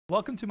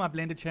Welcome to my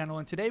Blender channel,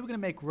 and today we're going to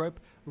make rope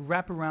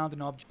wrap around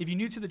an object. If you're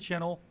new to the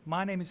channel,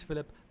 my name is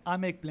Philip. I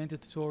make Blender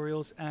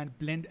tutorials and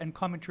blend and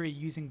commentary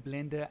using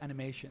Blender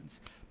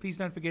animations. Please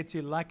don't forget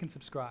to like and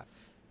subscribe.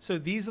 So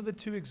these are the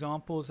two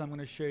examples I'm going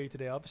to show you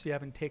today. Obviously I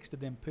haven't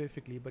texted them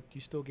perfectly, but you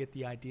still get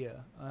the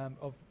idea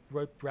of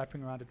rope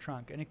wrapping around a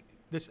trunk. And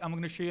I'm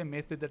going to show you a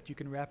method that you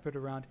can wrap it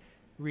around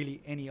really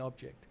any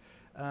object.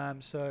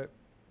 So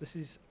this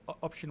is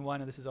option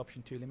 1 and this is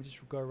option 2. Let me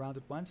just go around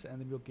it once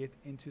and then we'll get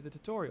into the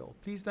tutorial.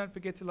 Please don't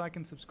forget to like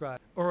and subscribe.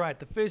 Alright,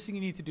 the first thing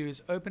you need to do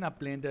is open up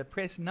Blender,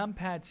 press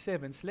numpad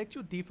 7, select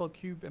your default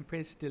cube and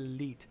press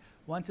delete.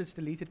 Once it's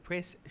deleted,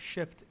 press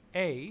shift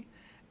A,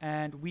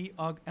 and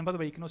by the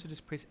way, you can also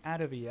just press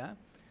add over here,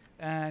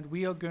 and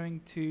we are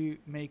going to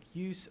make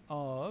use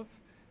of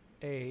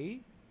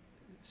a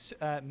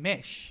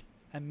mesh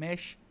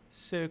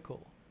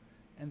circle,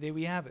 and there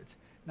we have it.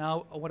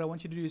 Now what I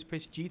want you to do is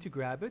press G to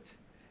grab it,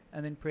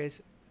 and then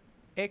press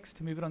X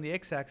to move it on the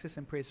x-axis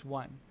and press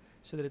 1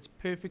 so that it's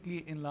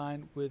perfectly in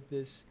line with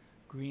this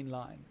green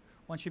line.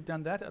 Once you've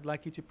done that, I'd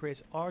like you to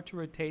press R to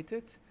rotate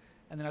it,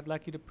 and then I'd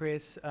like you to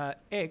press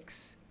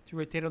X to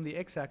rotate on the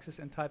x-axis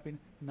and type in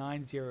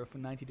 90 for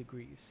 90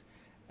 degrees.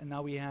 And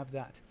now we have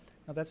that.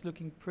 Now that's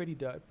looking pretty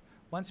dope.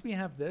 Once we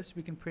have this,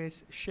 we can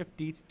press Shift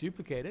D to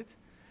duplicate it,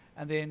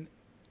 and then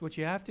what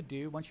you have to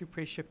do, once you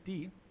press Shift D,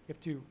 you have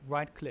to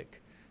right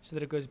click so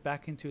that it goes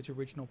back into its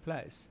original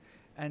place.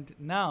 And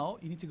now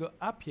you need to go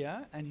up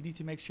here and you need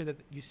to make sure that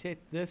you set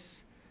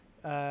this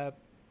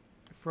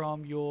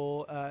from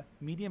your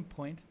medium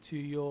point to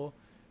your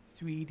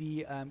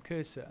 3D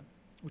cursor,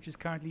 which is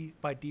currently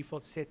by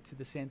default set to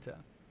the center.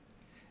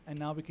 And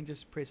now we can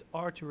just press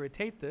R to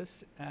rotate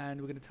this,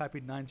 and we're going to type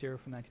in 90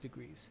 for 90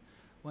 degrees.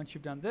 Once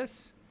you've done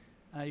this,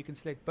 you can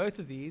select both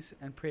of these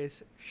and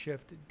press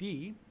Shift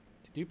D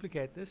to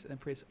duplicate this, and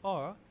press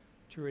R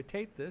to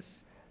rotate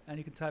this, and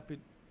you can type in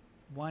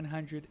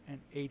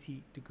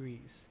 180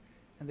 degrees.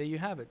 And there you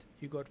have it.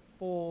 You got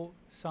 4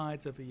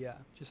 sides over here,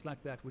 just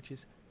like that, which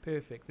is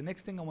perfect. The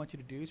next thing I want you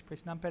to do is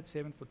press numpad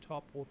 7 for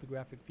top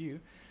orthographic view.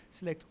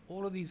 Select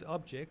all of these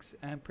objects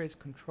and press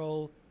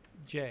Ctrl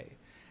J.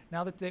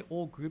 Now that they're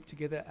all grouped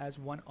together as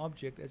one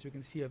object, as we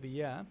can see over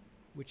here,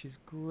 which is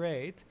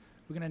great,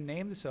 we're going to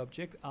name this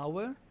object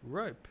our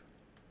rope.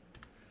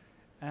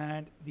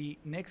 And the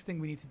next thing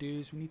we need to do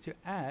is we need to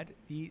add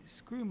the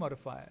screw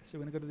modifier. So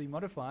we're going to go to the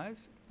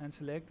modifiers and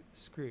select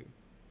screw.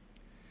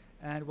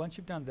 And once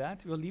you've done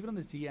that, we'll leave it on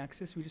the Z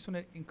axis. We just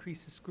want to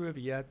increase the screw over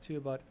here to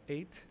about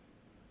 8,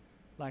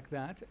 like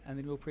that. And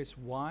then we'll press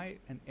Y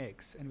and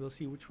X, and we'll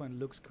see which one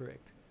looks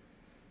correct.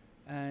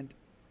 And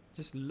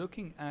just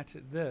looking at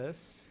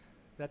this,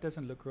 that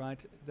doesn't look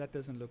right, that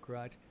doesn't look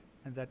right,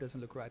 and that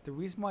doesn't look right. The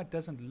reason why it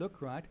doesn't look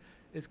right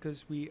is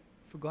because we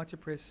forgot to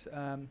press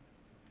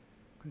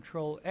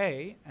Control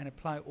A and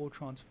apply all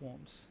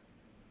transforms.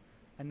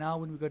 And now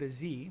when we go to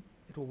Z,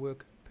 it will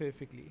work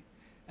perfectly.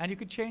 And you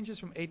could change this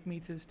from 8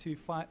 meters to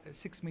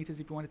 6 meters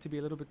if you want it to be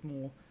a little bit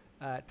more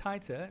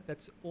tighter.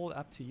 That's all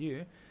up to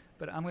you.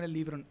 But I'm going to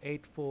leave it on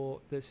 8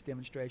 for this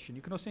demonstration.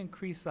 You can also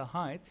increase the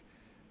height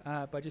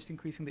by just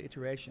increasing the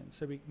iteration.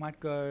 So we might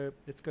go,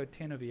 let's go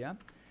 10 over here.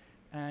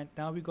 And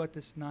now we've got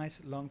this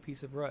nice long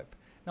piece of rope.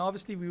 Now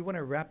obviously we want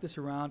to wrap this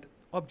around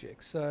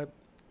objects. So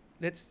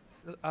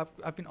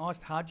I've been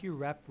asked, how do you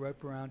wrap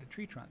rope around a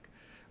tree trunk?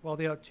 Well,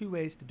 there are 2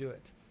 ways to do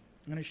it.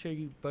 I'm going to show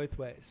you both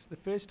ways. The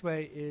first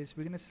way is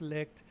we're going to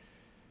select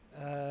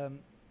a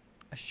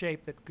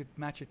shape that could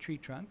match a tree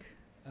trunk.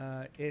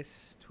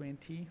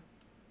 S20,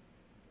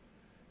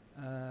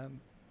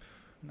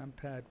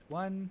 numpad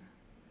 1,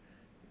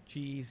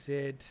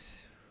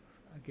 GZ,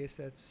 I guess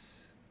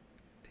that's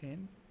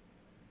 10,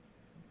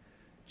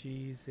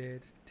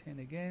 GZ 10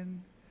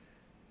 again,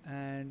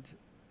 and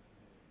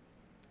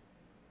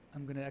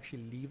I'm going to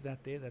actually leave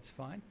that there, that's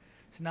fine.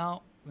 So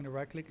now I'm going to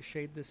right click,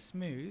 shade this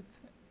smooth,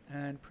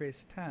 and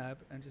press tab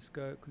and just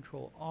go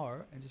Control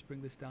R and just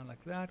bring this down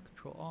like that,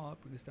 Control R,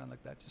 bring this down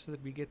like that, just so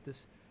that we get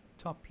this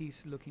top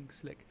piece looking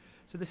slick.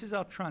 So this is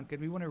our trunk,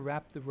 and we want to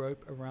wrap the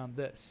rope around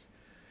this.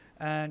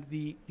 And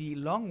the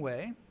long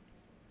way,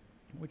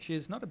 which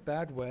is not a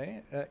bad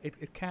way,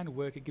 it can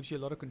work, it gives you a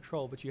lot of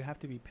control, but you have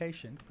to be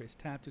patient. Press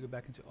tab to go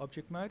back into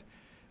object mode.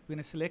 We're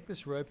going to select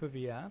this rope over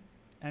here,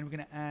 and we're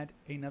going to add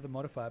another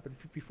modifier.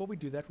 But before we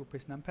do that, we'll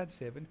press numpad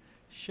 7,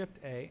 Shift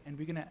A, and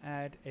we're going to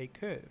add a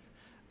curve.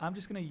 I'm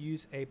just going to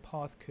use a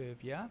path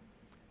curve here,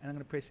 and I'm going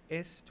to press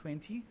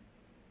S20,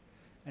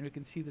 and we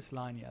can see this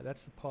line here.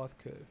 That's the path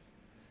curve,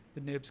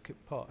 the NURBS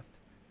path.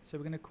 So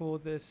we're going to call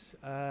this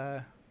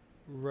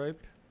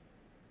rope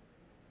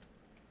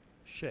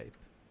shape.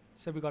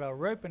 So we've got our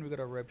rope and we've got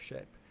our rope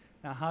shape.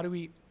 Now how do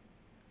we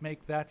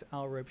make that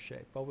our rope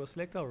shape? Well, we'll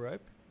select our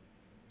rope,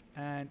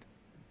 and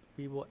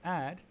we will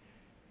add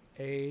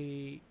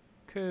a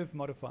curve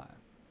modifier.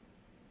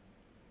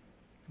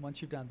 And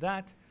once you've done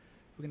that,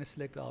 we're going to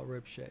select our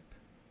rope shape.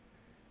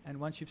 And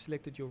once you've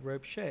selected your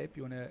rope shape,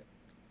 you want to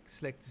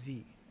select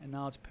Z, and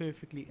now it's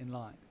perfectly in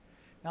line.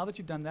 Now that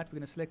you've done that, we're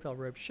going to select our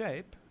rope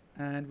shape,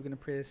 and we're going to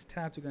press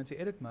tab to go into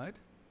edit mode.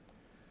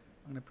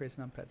 I'm going to press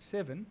numpad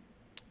 7.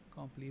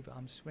 Can't believe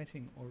I'm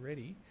sweating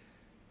already.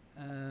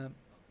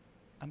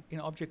 I'm in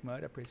object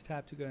mode. I press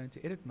tab to go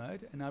into edit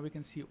mode, and now we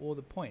can see all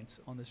the points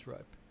on this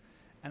rope.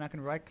 And I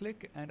can right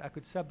click and I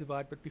could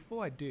subdivide, but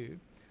before I do,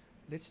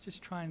 let's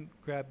just try and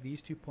grab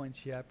these 2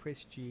 points here,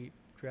 press G,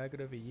 drag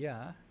it over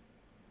here,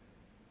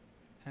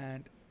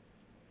 and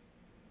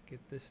get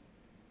this,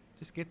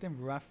 just get them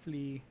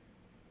roughly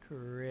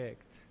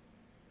correct.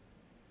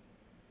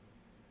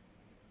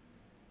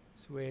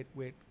 So where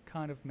it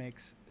kind of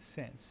makes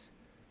sense.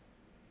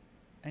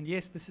 And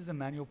yes, this is a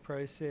manual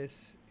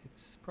process.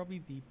 It's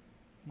probably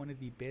one of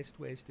the best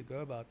ways to go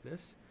about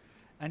this.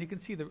 And you can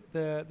see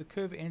the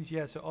curve ends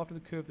here, so after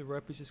the curve the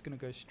rope is just going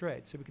to go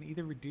straight. So we can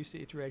either reduce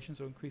the iterations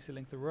or increase the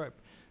length of the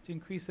rope. To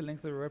increase the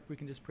length of the rope we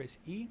can just press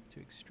E to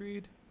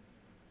extrude.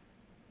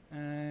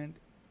 And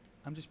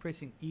I'm just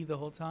pressing E the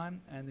whole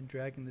time and then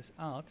dragging this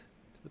out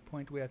to the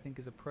point where I think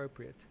is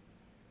appropriate.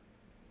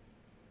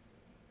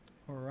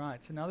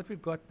 Alright, so now that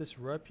we've got this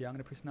rope here, I'm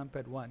going to press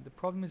numpad 1. The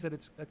problem is that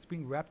it's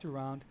being wrapped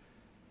around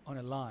on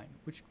a line,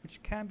 which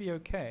can be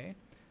okay,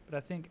 but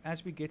I think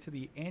as we get to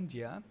the end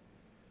here,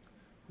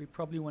 we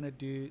probably want to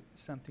do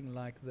something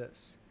like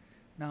this.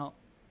 Now,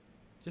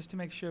 just to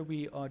make sure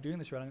we are doing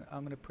this right, I'm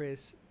going to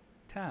press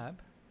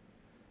tab,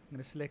 I'm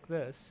going to select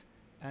this,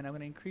 and I'm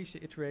going to increase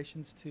the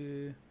iterations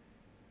to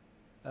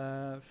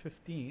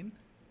 15,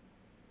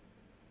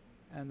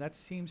 and that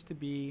seems to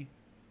be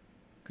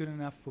good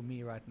enough for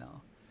me right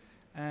now.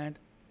 And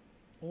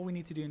all we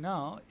need to do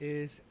now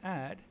is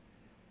add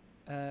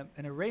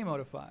an array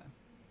modifier,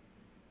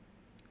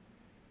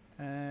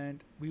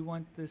 and we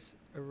want this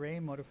array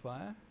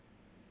modifier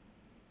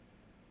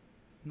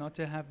not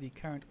to have the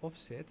current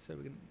offset, so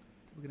we're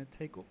going to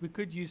take, we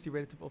could use the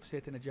relative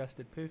offset and adjust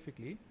it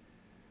perfectly.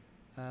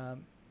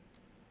 In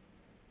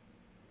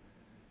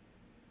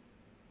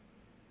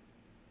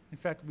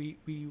fact,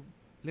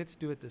 let's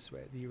do it this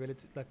way, the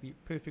relative, like the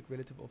perfect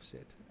relative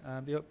offset.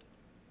 There are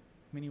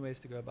many ways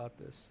to go about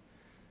this.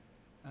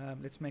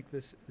 Let's make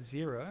this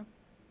 0,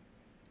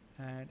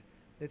 and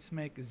let's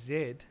make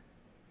Z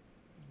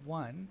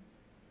 1,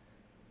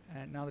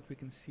 and now that we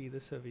can see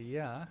this over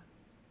here,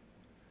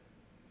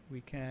 we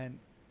can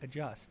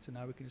adjust. So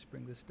now we can just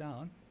bring this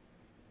down.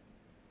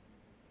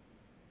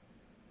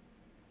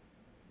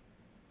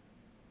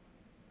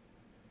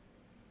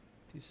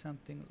 Do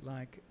something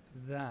like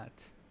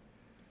that.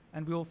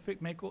 And we'll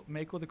make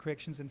all the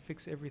corrections and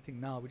fix everything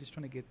now. We're just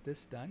trying to get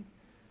this done.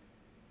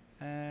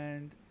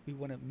 And we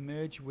want to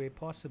merge where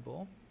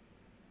possible.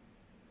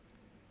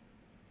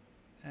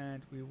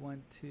 And we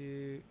want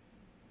to...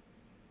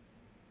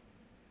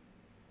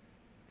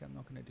 Okay, I'm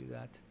not going to do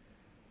that.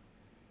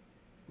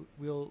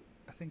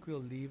 I think we'll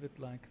leave it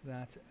like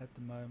that at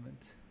the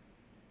moment.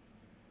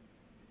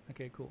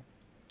 Okay, cool.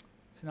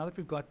 So now that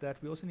we've got that,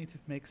 we also need to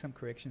make some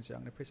corrections here.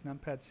 I'm going to press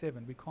numpad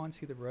 7. We can't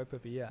see the rope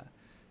over here.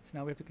 So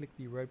now we have to click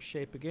the rope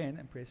shape again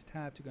and press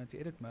tab to go into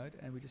edit mode,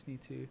 and we just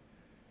need to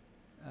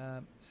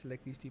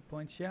select these 2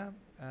 points here,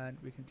 and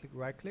we can click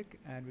right click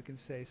and we can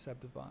say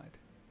subdivide.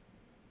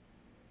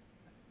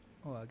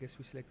 Oh, I guess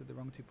we selected the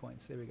wrong 2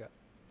 points. There we go.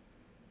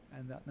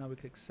 And now we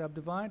click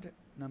subdivide,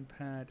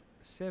 numpad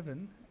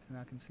 7, and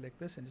I can select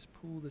this and just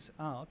pull this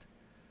out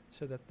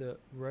so that the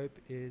rope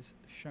is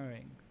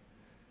showing.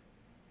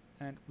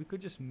 And we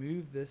could just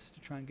move this to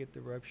try and get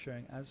the rope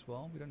showing as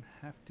well. We don't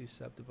have to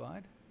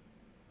subdivide.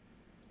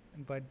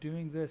 And by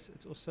doing this,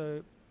 it's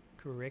also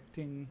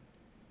correcting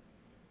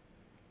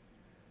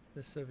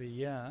this over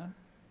here.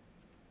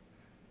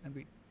 And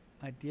we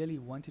ideally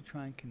want to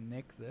try and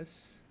connect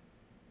this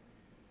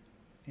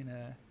in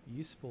a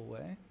useful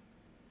way.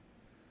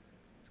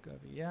 Let's go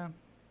over here.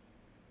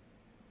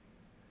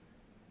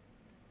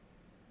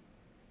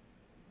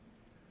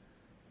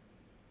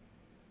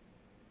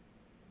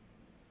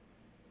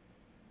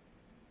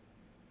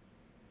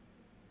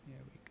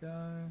 Here we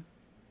go.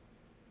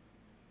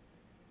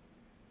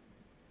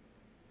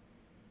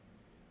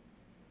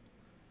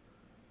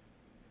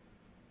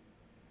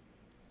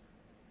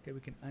 Okay, we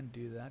can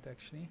undo that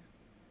actually.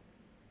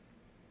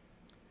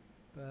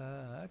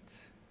 But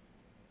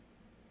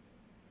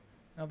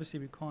obviously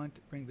we can't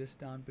bring this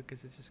down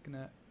because it's just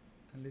gonna,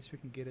 unless we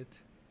can get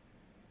it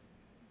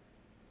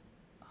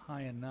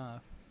high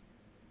enough.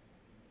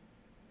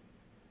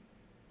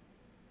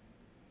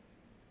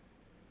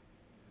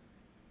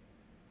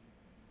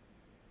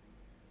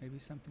 Maybe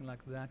something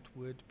like that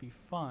would be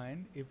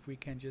fine if we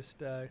can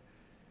just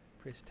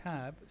press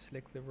tab,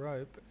 select the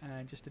rope,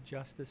 and just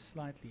adjust this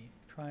slightly.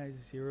 Try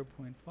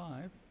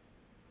 0.5.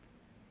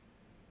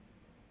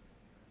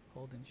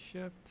 Hold in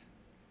shift.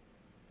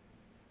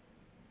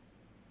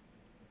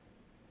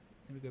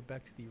 Then we go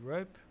back to the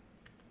rope.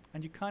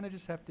 And you kind of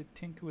just have to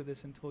tinker with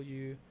this until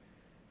you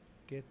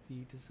get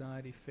the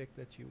desired effect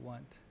that you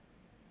want.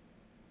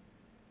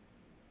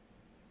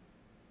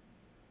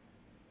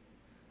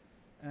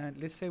 And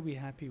let's say we're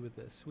happy with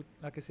this.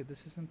 Like I said,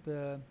 this isn't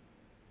the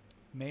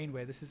main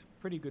way. This is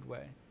a pretty good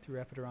way to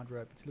wrap it around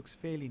rope. It looks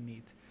fairly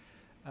neat.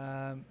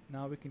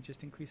 Now we can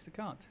just increase the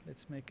count.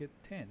 Let's make it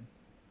 10.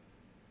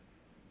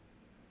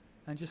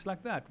 And just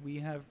like that, we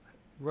have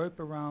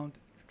rope around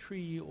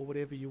tree or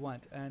whatever you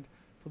want. And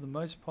for the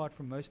most part,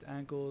 from most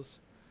angles,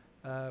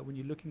 when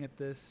you're looking at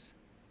this,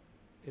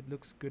 it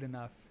looks good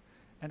enough.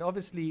 And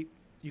obviously,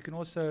 you can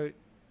also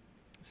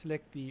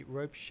select the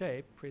rope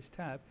shape, press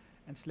tab,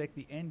 and select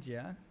the end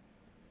here,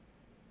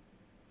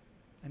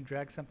 and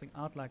drag something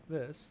out like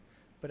this.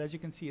 But as you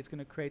can see, it's going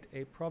to create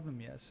a problem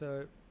here.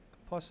 So a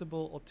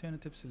possible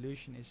alternative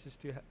solution is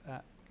just to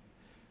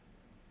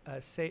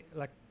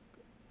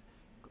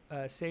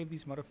save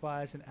these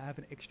modifiers and have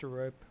an extra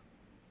rope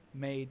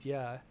made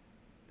here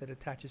that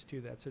attaches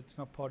to that, so it's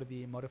not part of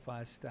the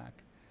modifier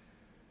stack.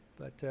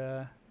 But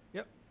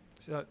yep,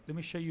 so let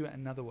me show you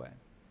another way.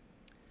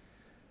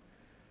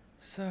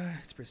 So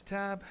let's press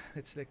tab,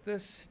 let's select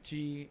this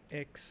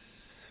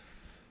GX,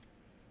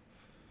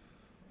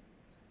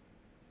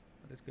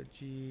 let's go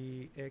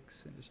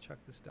GX and just chuck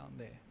this down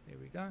there. There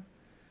we go.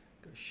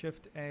 Go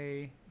Shift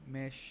A,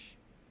 mesh,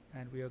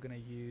 and we are going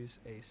to use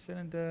a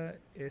cylinder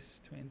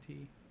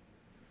S20,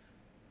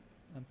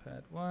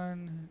 numpad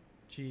 1,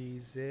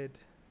 GZ20,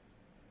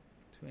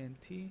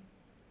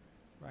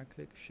 right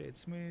click, shade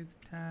smooth,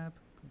 tab,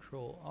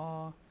 Control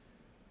R,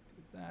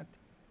 do that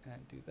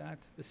and do that.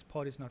 This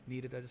part is not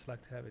needed, I just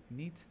like to have it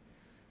neat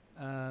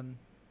for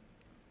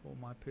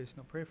my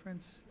personal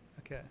preference.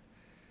 Okay,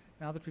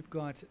 now that we've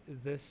got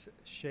this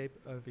shape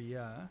over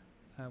here,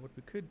 what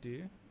we could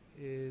do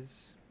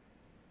is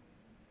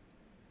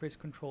press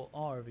Control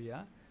R over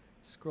here,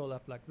 scroll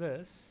up like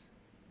this,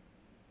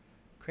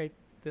 create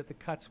the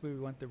cuts where we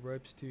want the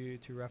ropes to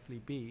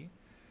roughly be.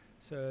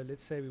 So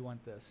let's say we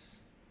want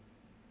this,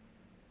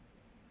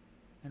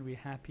 and we're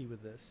happy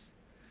with this.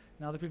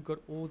 Now that we've got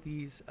all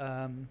these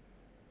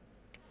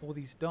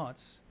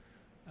dots,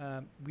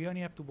 we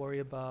only have to worry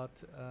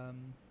about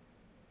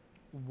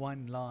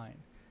one line.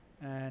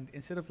 And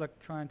instead of like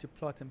trying to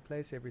plot and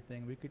place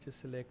everything, we could just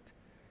select,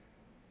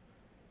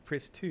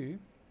 press 2,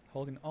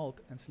 holding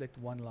Alt, and select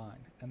one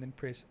line, and then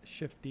press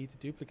Shift D to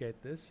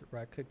duplicate this,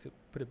 right click to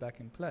put it back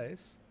in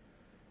place,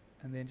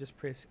 and then just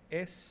press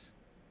S,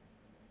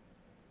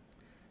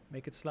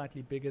 make it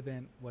slightly bigger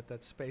than what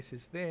that space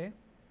is there.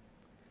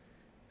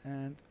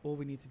 And all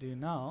we need to do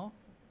now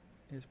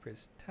is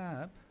press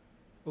tab.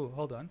 Oh,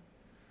 hold on.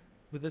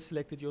 With this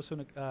selected, you also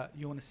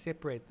you want to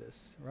separate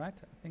this,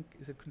 right? I think,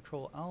 is it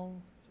Control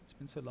L? It's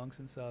been so long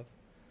since I've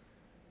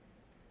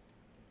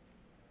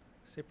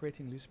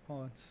separating loose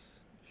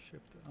parts.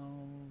 Shift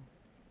L.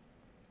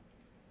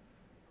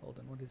 Hold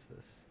on, what is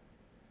this?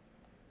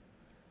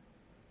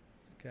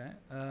 Okay,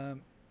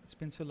 it's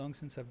been so long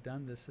since I've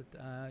done this that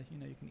you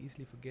know, you can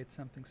easily forget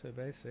something so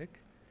basic.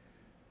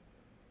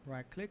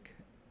 Right click,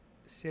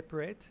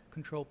 separate,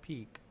 Control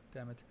P,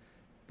 damn it,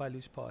 by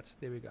loose parts.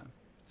 There we go.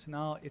 So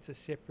now it's a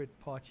separate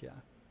part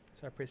here.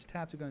 So I press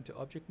tab to go into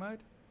object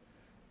mode,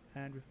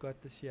 and we've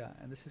got this here,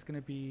 and this is going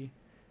to be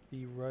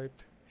the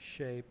rope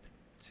shape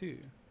 2,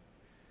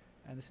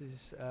 and this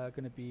is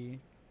going to be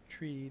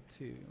tree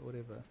 2 or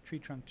whatever, tree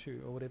trunk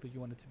 2 or whatever you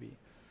want it to be.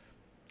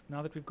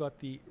 Now that we've got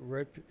the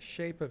rope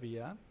shape over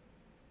here,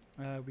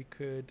 we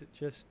could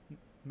just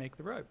make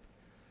the rope,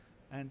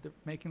 and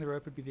making the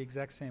rope would be the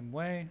exact same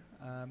way.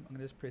 I'm going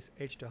to just press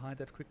H to hide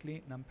that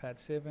quickly, numpad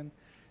 7,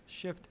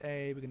 Shift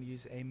A, we're going to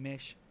use a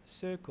mesh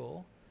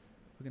circle,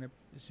 we're going to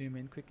zoom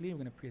in quickly, we're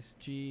going to press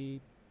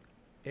G,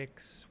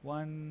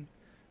 X1,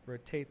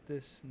 rotate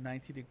this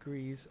 90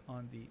 degrees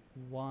on the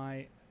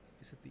Y,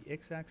 is it the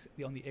X-axis?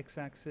 On the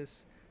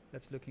X-axis,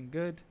 that's looking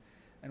good.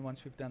 And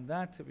once we've done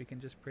that, we can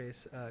just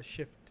press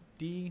Shift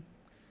D,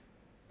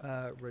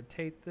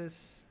 rotate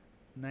this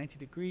 90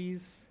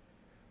 degrees.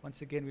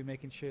 Once again, we're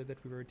making sure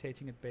that we're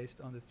rotating it based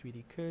on the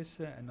 3D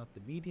cursor and not the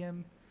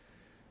medium.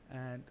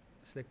 And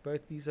select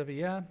both these over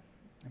here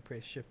and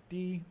press Shift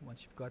D.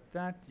 Once you've got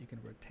that, you can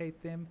rotate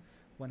them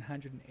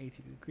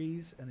 180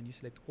 degrees, and then you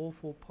select all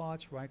 4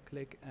 parts, right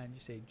click, and you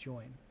say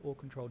join, or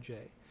Control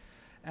J.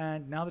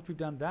 And now that we've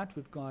done that,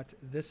 we've got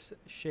this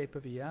shape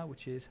over here,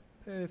 which is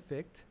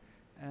perfect.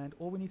 And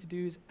all we need to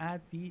do is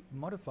add the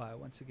modifier.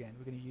 Once again,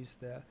 we're going to use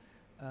the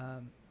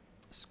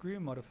Screw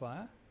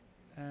Modifier,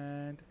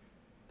 and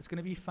it's going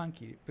to be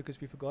funky because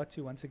we forgot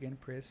to once again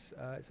press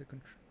is it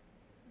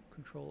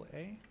Control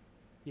A?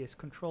 Yes,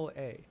 Control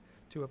A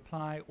to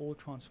apply all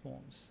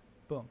transforms.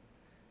 Boom.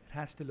 It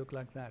has to look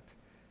like that.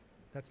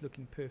 That's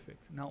looking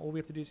perfect. Now all we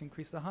have to do is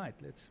increase the height.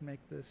 Let's make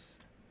this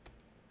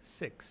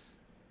 6.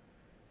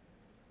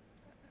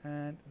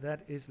 And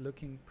that is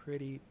looking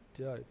pretty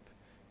dope.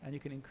 And you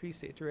can increase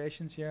the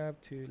iterations here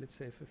to, let's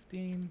say,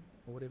 15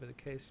 or whatever the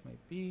case may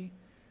be.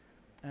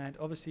 And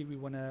obviously we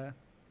want to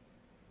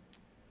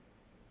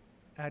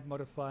add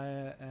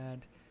modifier,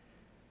 and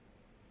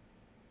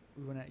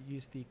we want to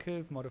use the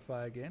curve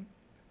modifier again.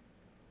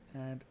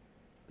 And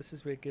this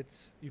is where it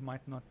gets, you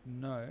might not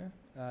know.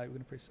 We're going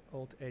to press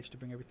Alt H to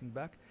bring everything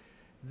back.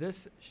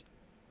 This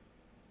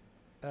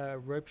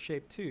rope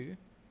shape 2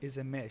 is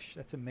a mesh.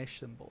 That's a mesh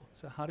symbol.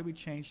 So how do we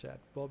change that?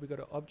 Well, we go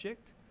to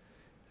Object,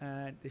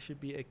 and there should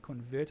be a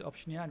Convert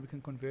option here, and we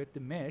can convert the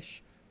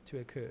mesh to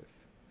a curve.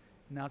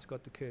 Now it's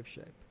got the curve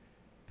shape.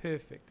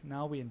 Perfect.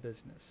 Now we're in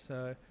business.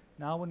 So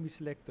now when we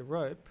select the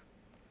rope,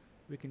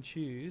 we can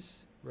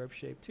choose rope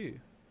shape 2.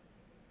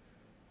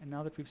 And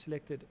now that we've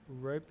selected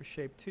rope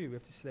shape 2, we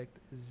have to select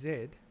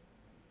Z.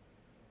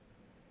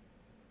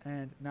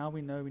 And now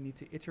we know we need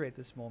to iterate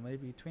this more,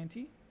 maybe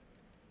 20.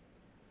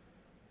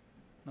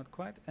 Not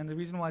quite. And the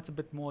reason why it's a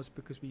bit more is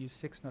because we use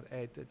 6, not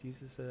 8. It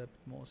uses a bit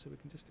more. So we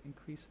can just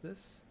increase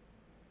this.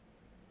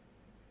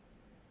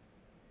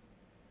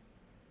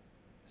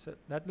 So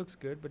that looks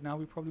good, but now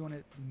we probably want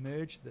to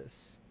merge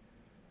this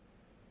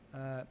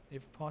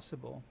if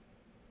possible.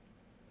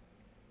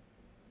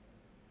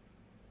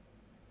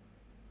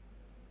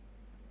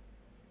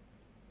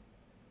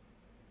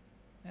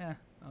 Yeah,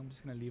 I'm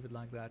just going to leave it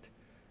like that.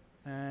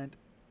 And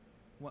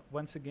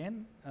once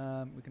again,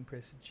 we can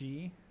press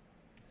G,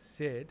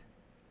 Z.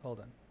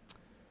 Hold on.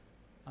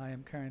 I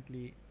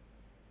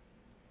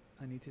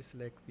need to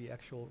select the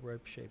actual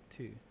rope shape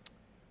 2.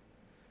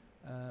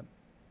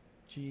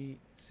 G,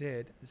 Z,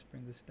 let's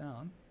bring this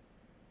down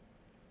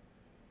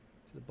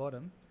to the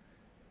bottom.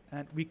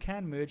 And we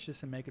can merge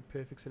this and make it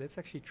perfect. So let's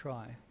actually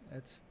try.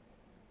 It's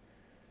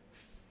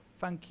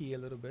funky a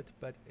little bit,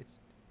 but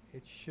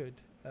it should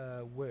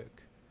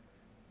work.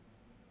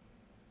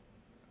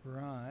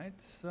 Right,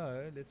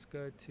 so let's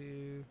go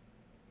to,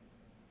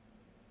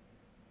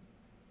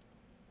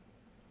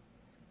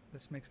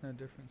 this makes no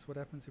difference. What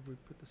happens if we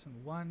put this on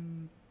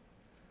 1,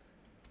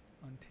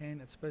 on 10?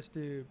 It's supposed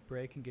to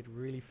break and get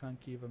really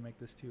funky if I make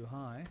this too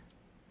high.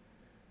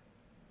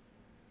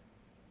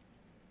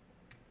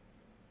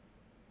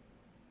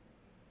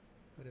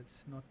 But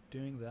it's not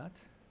doing that.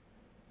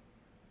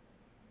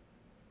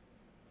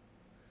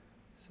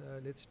 So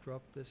let's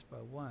drop this by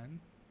 1.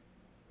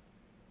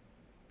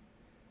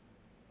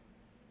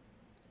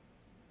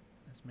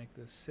 Let's make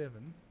this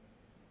 7.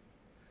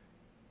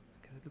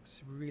 Okay, that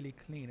looks really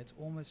clean. It's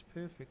almost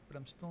perfect, but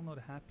I'm still not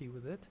happy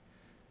with it.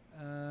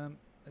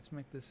 Let's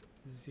make this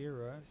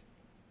 0.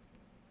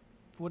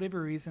 For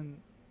whatever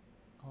reason,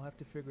 I'll have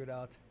to figure it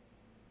out.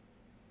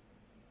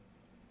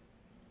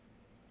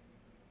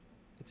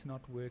 It's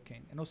not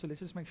working. And also, let's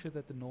just make sure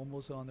that the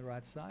normals are on the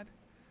right side.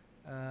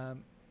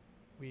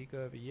 We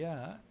go over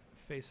here,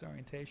 face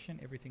orientation,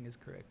 everything is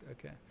correct.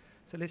 Okay,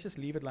 so let's just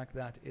leave it like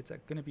that. It's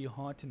going to be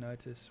hard to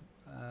notice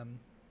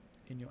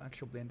in your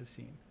actual Blender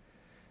scene.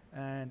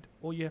 And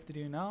all you have to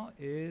do now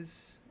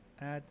is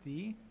add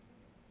the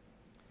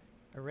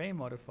Array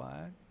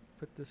Modifier,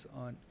 put this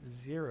on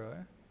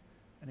 0,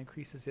 and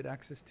increase the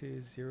Z-axis to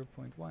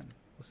 0.1 or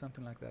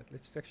something like that.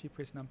 Let's actually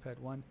press numpad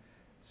 1,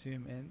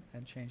 zoom in,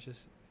 and change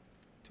this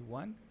to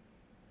 1.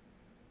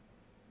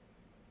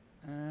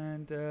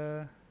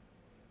 And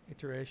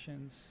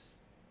iterations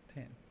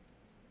 10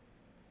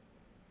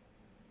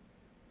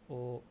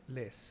 or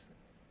less,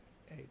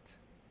 8.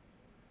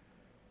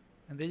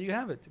 And there you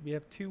have it. We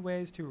have 2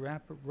 ways to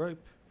wrap a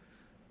rope.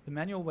 The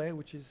manual way,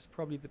 which is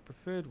probably the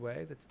preferred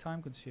way, that's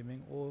time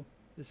consuming, or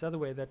this other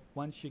way that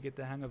once you get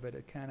the hang of it,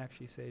 it can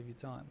actually save you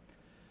time.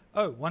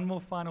 Oh, one more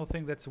final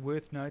thing that's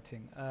worth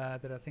noting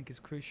that I think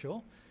is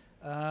crucial.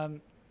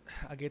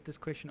 I get this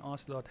question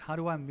asked a lot. How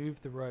do I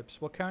move the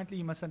ropes? Well, currently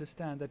you must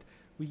understand that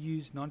we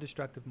use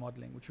non-destructive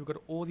modeling, which we've got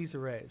all these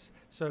arrays.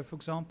 So for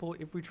example,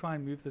 if we try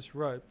and move this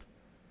rope,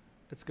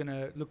 it's going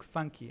to look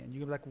funky. And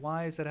you're like,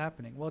 why is that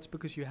happening? Well, it's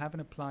because you haven't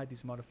applied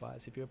these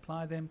modifiers. If you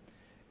apply them,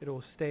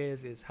 it'll stay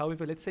as is.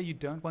 However, let's say you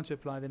don't want to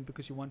apply them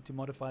because you want to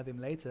modify them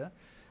later.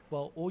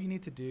 Well, all you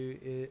need to do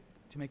is,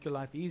 to make your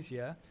life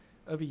easier,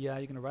 over here,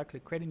 you're going to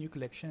right-click, create a new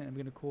collection, and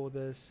we're going to call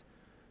this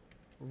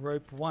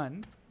rope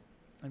 1.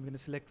 I'm going to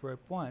select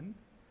rope 1,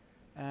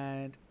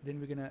 and then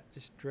we're going to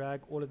just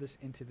drag all of this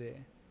into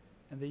there.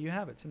 And there you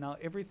have it. So now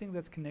everything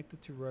that's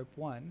connected to rope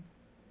 1,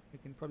 you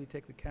can probably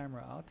take the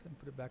camera out and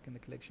put it back in the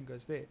collection,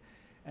 goes there.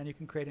 And you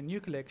can create a new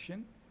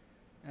collection,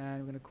 and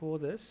we're going to call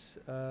this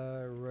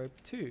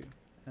rope 2.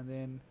 And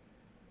then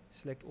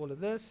select all of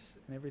this,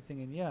 and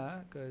everything in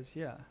here goes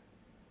here.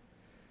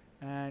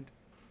 And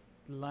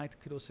the light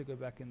could also go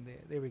back in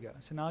there. There we go.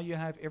 So now you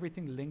have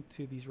everything linked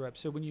to these ropes.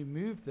 So when you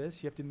move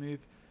this, you have to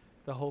move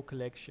the whole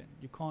collection.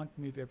 You can't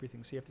move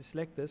everything. So you have to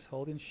select this,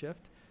 hold in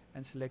shift,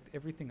 and select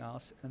everything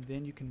else, and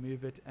then you can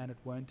move it and it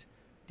won't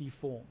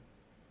deform.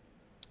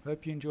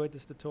 Hope you enjoyed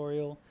this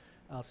tutorial.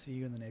 I'll see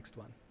you in the next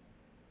one.